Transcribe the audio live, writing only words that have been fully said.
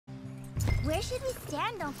Where should we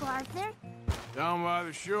stand, Uncle Arthur? Down by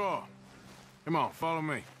the shore. Come on, follow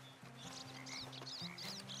me.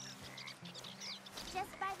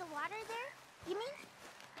 Just by the water there, you mean?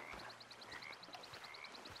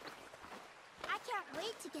 I can't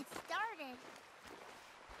wait to get started.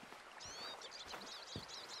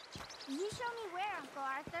 You show me where, Uncle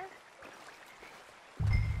Arthur.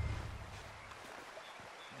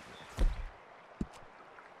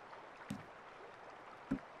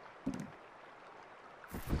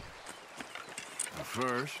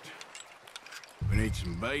 First, we need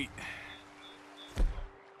some bait.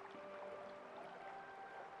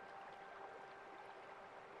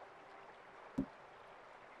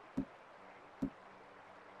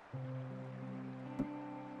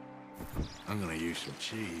 I'm gonna use some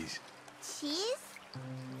cheese. Cheese?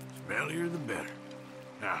 Smellier the better.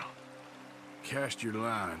 Now, cast your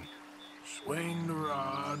line. Swing the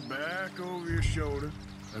rod back over your shoulder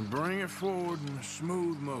and bring it forward in a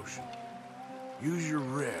smooth motion. Use your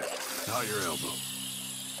wrist, not your elbow.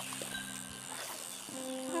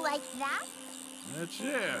 Like that? That's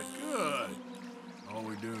it. Good. All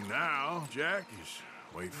we do now, Jack, is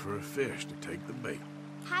wait for a fish to take the bait.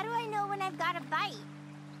 How do I know when I've got a bite?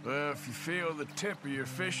 Well, if you feel the tip of your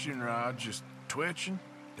fishing rod just twitching,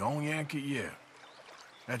 don't yank it yet.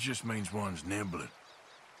 That just means one's nibbling.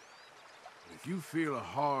 If you feel a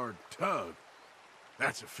hard tug,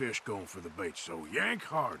 that's a fish going for the bait, so yank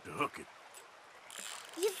hard to hook it.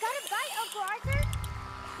 You've got a bite, Uncle Arthur?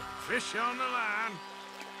 Fish on the line.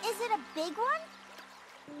 Is it a big one?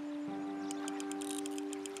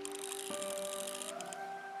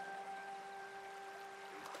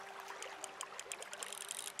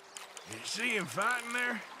 You see him fighting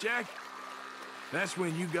there, Jack? That's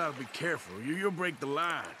when you gotta be careful. You'll break the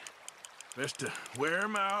line. Best to wear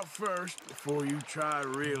him out first before you try to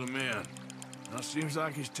reel him in. Now, seems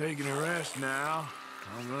like he's taking a rest now.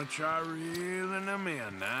 I'm gonna try reeling him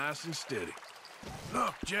in nice and steady.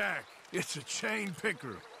 Look, Jack, it's a chain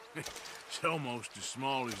pickerel. It's almost as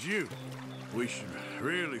small as you. We should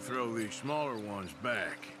really throw these smaller ones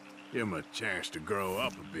back. Give them a chance to grow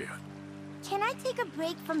up a bit. Can I take a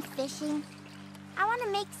break from fishing? I want to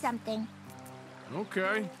make something.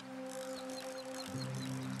 Okay.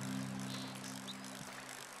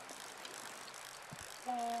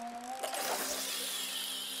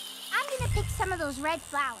 I'm gonna pick some of those red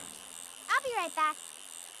flowers. I'll be right back.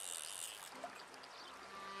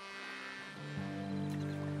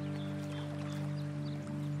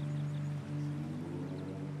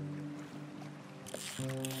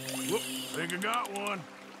 Whoop, think I got one.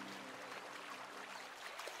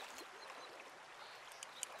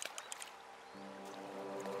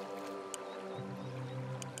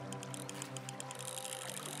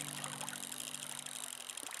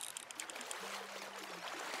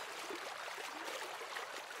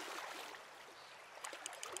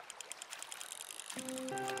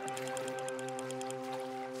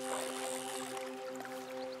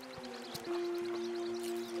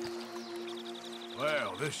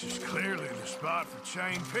 Well, this is clearly the spot for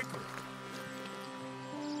chain pickerel.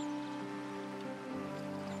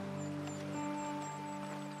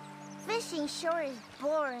 Fishing sure is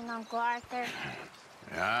boring, Uncle Arthur.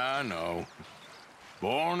 I know.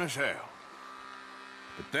 Boring as hell.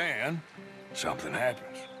 But then, something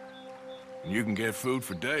happens. And you can get food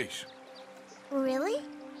for days. Really?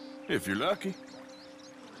 If you're lucky.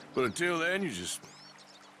 But until then, you just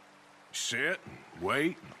sit and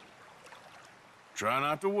wait. And try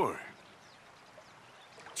not to worry.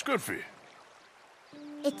 It's good for you.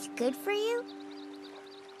 It's good for you?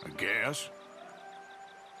 I guess.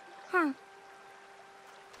 Huh.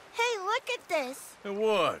 Hey, look at this. And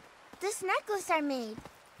what? This necklace I made.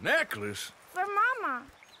 Necklace? For Mama.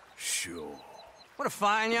 Sure. What a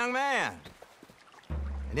fine young man.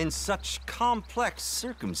 And in such complex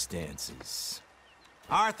circumstances.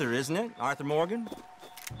 Arthur, isn't it? Arthur Morgan?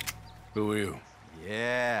 Who are you?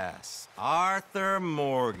 Yes, Arthur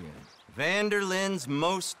Morgan. Vanderlyn's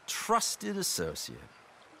most trusted associate.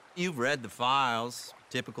 You've read the files.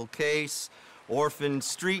 Typical case. Orphaned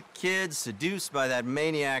street kid seduced by that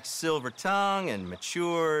maniac's silver tongue and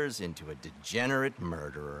matures into a degenerate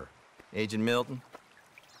murderer. Agent Milton?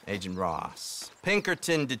 Agent Ross.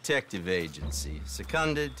 Pinkerton Detective Agency,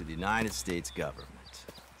 seconded to the United States government.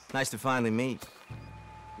 Nice to finally meet.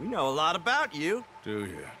 We know a lot about you. Do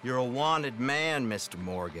you? You're a wanted man, Mr.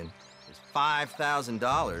 Morgan. There's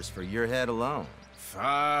 $5,000 for your head alone.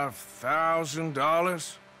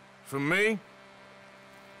 $5,000? For me?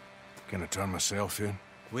 Can I turn myself in?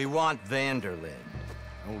 We want Vanderlyn.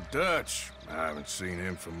 Old Dutch. I haven't seen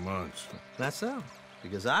him for months. That's so.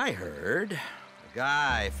 Because I heard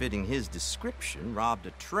Guy fitting his description robbed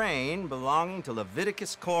a train belonging to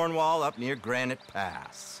Leviticus Cornwall up near Granite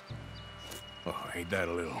Pass. Oh, ain't that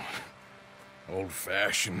a little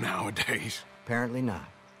old-fashioned nowadays? Apparently not.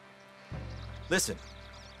 Listen.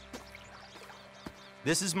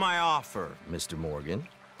 This is my offer, Mr. Morgan.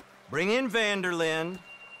 Bring in Vanderlyn,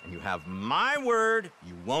 and you have my word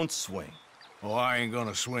you won't swing. Oh, I ain't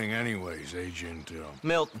gonna swing anyways, Agent,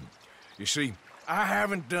 Milton. You see, I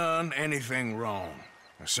haven't done anything wrong,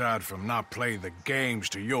 aside from not playing the games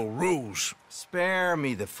to your rules. Spare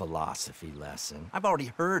me the philosophy lesson. I've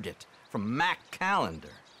already heard it from Mac Callender.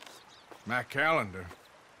 Mac Callender?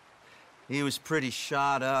 He was pretty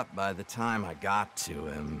shot up by the time I got to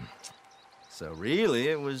him. So really,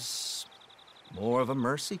 it was more of a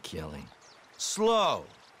mercy killing. Slow,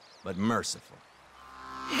 but merciful.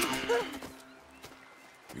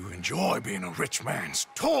 You enjoy being a rich man's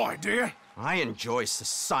toy, do you? I enjoy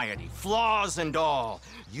society, flaws and all.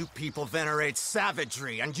 You people venerate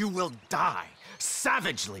savagery, and you will die.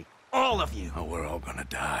 Savagely, all of you. Oh, we're all gonna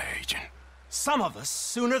die, Agent. Some of us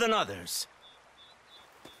sooner than others.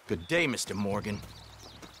 Good day, Mr. Morgan.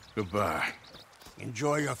 Goodbye.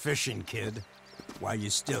 Enjoy your fishing, kid, while you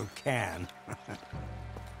still can.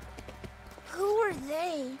 Who are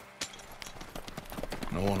they?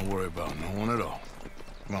 No one to worry about, no one at all.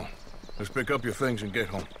 Come on, let's pick up your things and get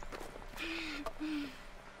home.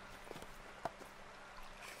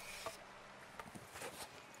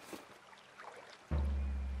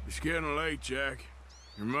 It's getting late, Jack.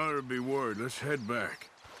 Your mother'll be worried. Let's head back.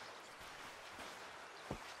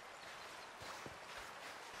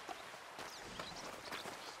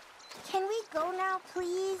 Can we go now,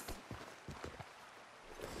 please?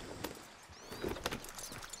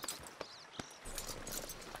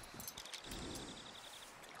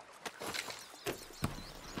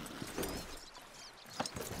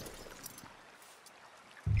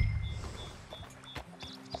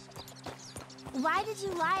 Why did you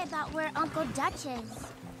lie about where Uncle Dutch is?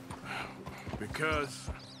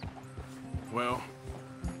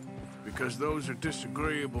 Because those are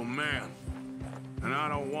disagreeable men. And I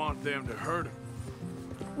don't want them to hurt him.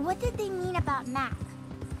 What did they mean about Mac?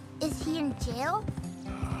 Is he in jail?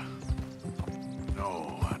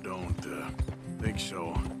 No, I don't think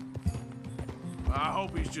so. I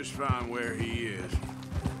hope he's just fine where he is.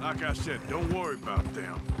 Like I said, don't worry about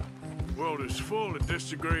them. The world is full of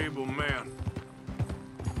disagreeable men.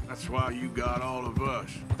 That's why you got all of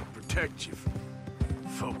us. Protect you from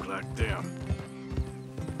folk like them.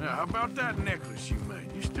 Now, how about that necklace you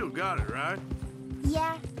made? You still got it, right?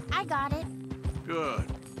 Yeah, I got it. Good.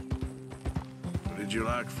 Did you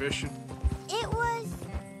like fishing? It was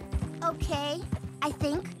okay, I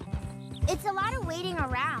think. It's a lot of waiting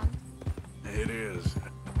around. It is.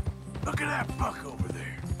 Look at that buck over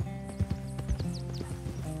there.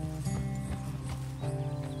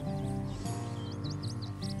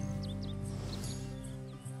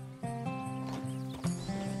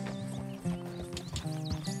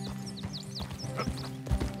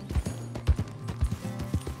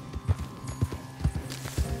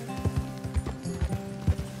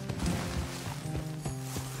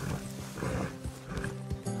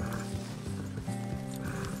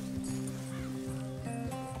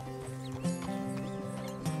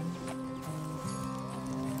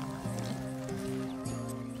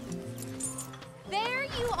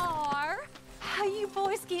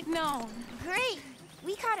 Getting on. Great!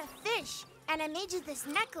 We caught a fish, and I made you this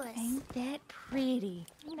necklace. Ain't that pretty?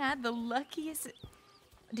 Ain't I the luckiest?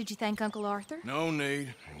 Did you thank Uncle Arthur? No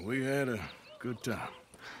need. We had a good time.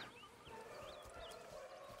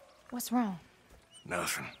 What's wrong?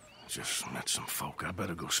 Nothing. Just met some folk. I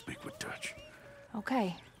better go speak with Dutch.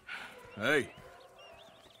 Okay. Hey,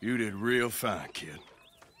 you did real fine, kid.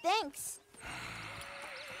 Thanks.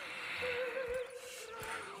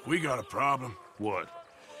 We got a problem. What?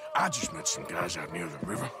 I just met some guys out near the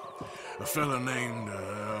river. A fella named,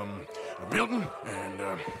 Milton, and,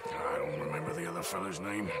 I don't remember the other fella's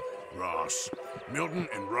name. Ross. Milton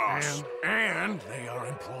and Ross. And they are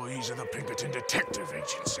employees of the Pinkerton Detective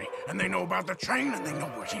Agency. And they know about the train, and they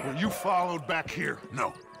know we're here. Well, you followed back here.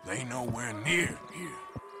 No, they know we're near here.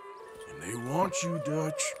 And they want you,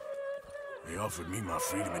 Dutch. They offered me my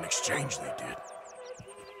freedom in exchange, they did.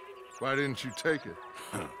 Why didn't you take it?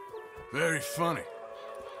 Very funny.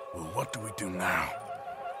 Well, what do we do now?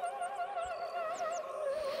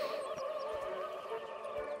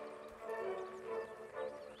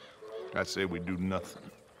 I say we do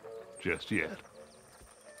nothing. Just yet.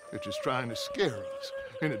 They're just trying to scare us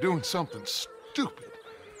into doing something stupid.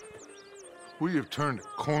 We have turned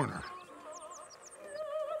a corner.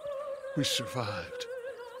 We survived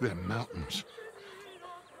them mountains.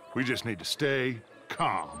 We just need to stay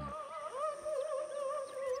calm.